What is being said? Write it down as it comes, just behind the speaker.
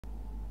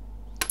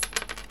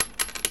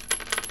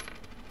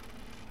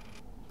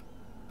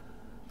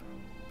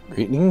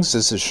Greetings,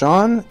 this is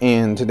Sean,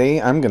 and today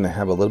I'm going to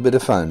have a little bit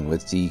of fun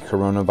with the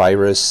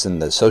coronavirus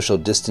and the social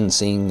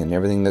distancing and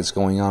everything that's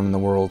going on in the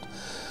world.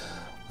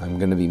 I'm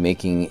going to be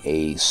making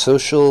a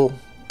social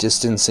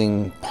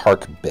distancing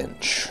park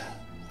bench.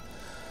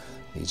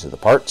 These are the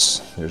parts.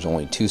 There's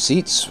only 2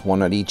 seats,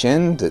 one at each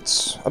end.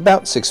 It's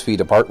about 6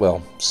 feet apart,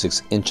 well,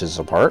 6 inches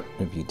apart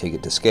if you take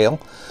it to scale.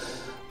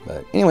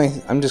 But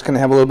anyway, I'm just going to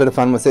have a little bit of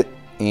fun with it,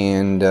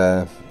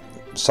 and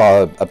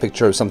saw a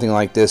picture of something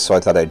like this, so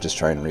I thought I'd just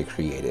try and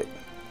recreate it.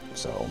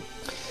 So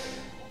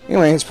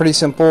anyway, it's pretty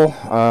simple.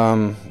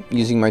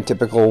 Using my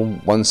typical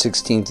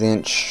 1/16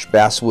 inch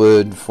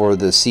basswood for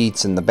the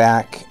seats in the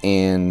back,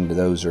 and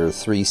those are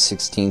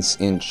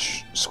 3/16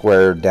 inch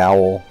square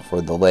dowel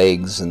for the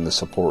legs and the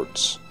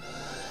supports.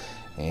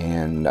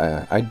 And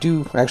I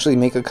do actually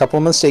make a couple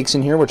of mistakes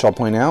in here, which I'll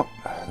point out.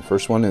 The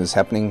first one is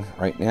happening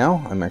right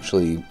now. I'm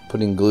actually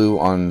putting glue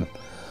on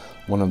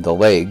one of the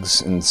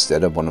legs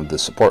instead of one of the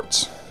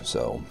supports.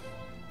 So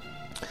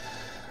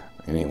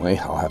anyway,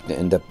 I'll have to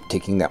end up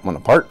taking that one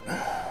apart,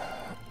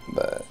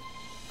 but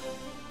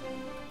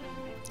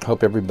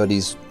hope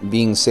everybody's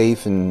being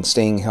safe and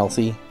staying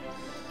healthy.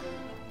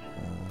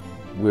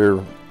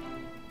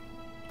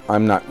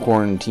 I'm not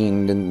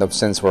quarantined in the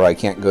sense where I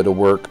can't go to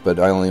work, but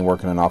I only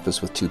work in an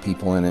office with 2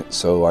 people in it,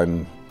 so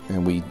and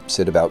we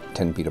sit about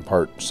 10 feet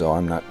apart, so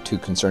I'm not too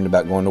concerned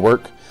about going to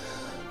work.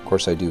 Of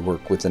course, I do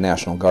work with the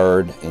National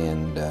Guard,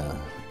 and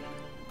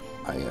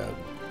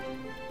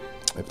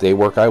if they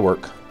work, I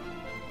work.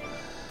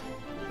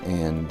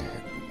 And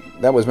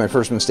that was my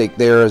first mistake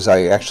there, as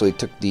I actually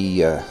took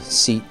the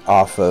seat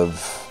off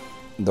of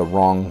the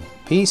wrong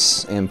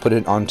piece and put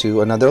it onto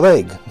another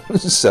leg.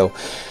 So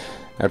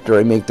after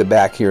I make the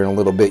back here in a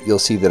little bit, you'll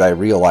see that I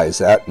realize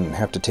that and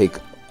have to take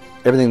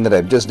everything that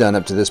I've just done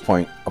up to this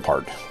point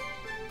apart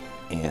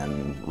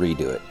and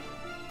redo it.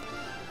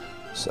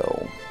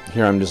 So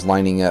here I'm just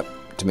lining up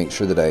to make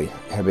sure that I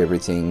have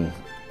everything,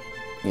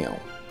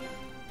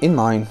 in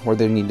line where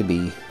they need to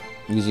be,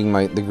 using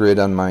the grid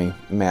on my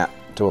mat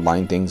to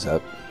align things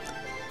up.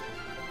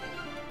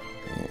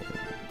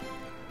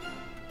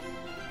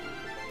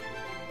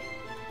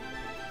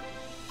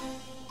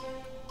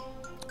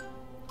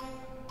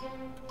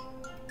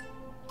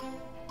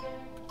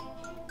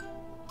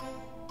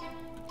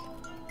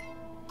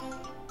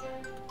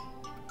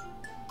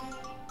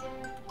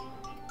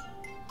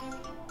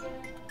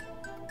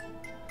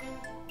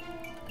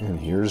 And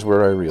here's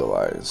where I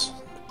realize,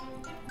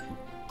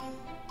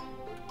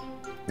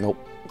 nope,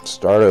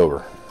 start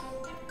over.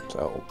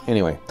 So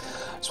anyway,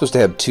 I'm supposed to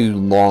have 2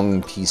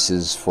 long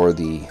pieces for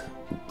the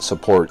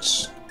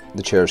supports,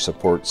 the chair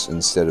supports,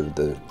 instead of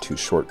the 2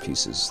 short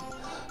pieces.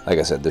 Like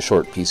I said, the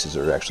short pieces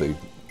are actually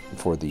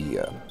for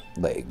the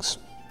legs.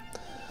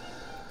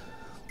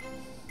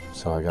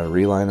 So I got to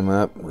reline them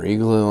up,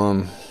 re-glue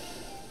them.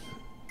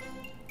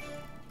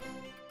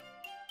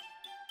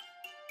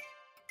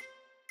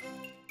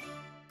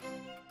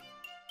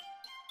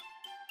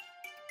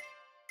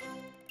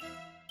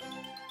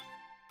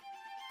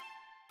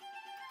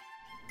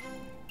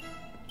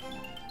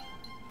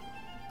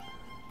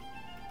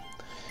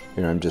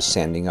 Here I'm just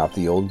sanding off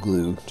the old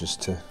glue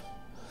just to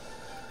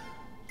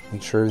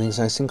make sure everything's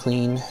nice and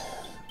clean.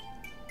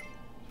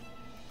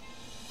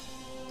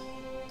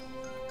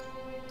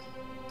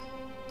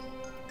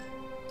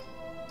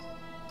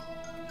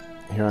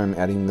 Here I'm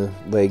adding the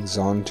legs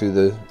onto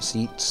the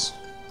seats.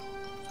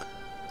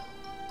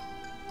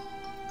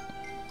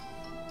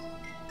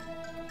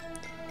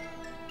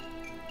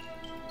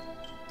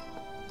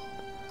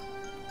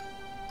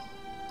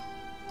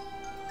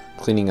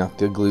 Cleaning up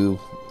the glue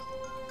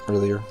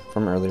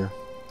from earlier.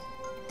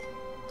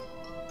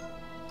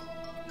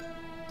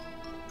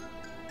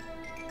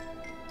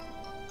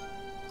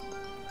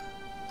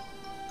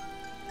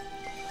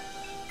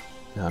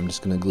 Now I'm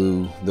just going to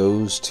glue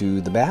those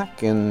to the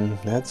back, and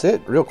that's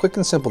it. Real quick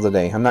and simple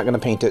today. I'm not going to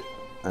paint it.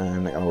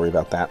 I'm not going to worry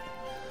about that.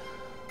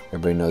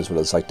 Everybody knows what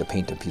it's like to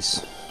paint a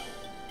piece.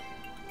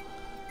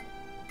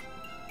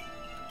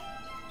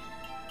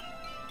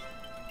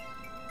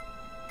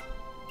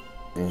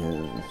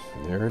 And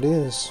there it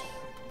is.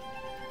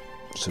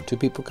 So 2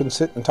 people can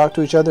sit and talk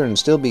to each other and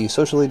still be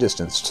socially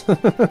distanced.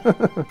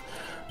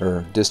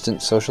 Or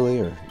distant socially,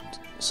 or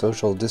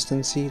social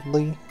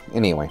distancedly.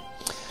 Anyway.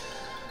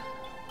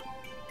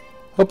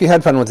 Hope you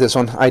had fun with this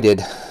one. I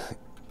did.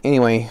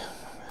 Anyway,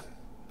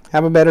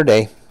 have a better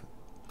day,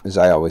 as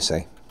I always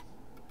say.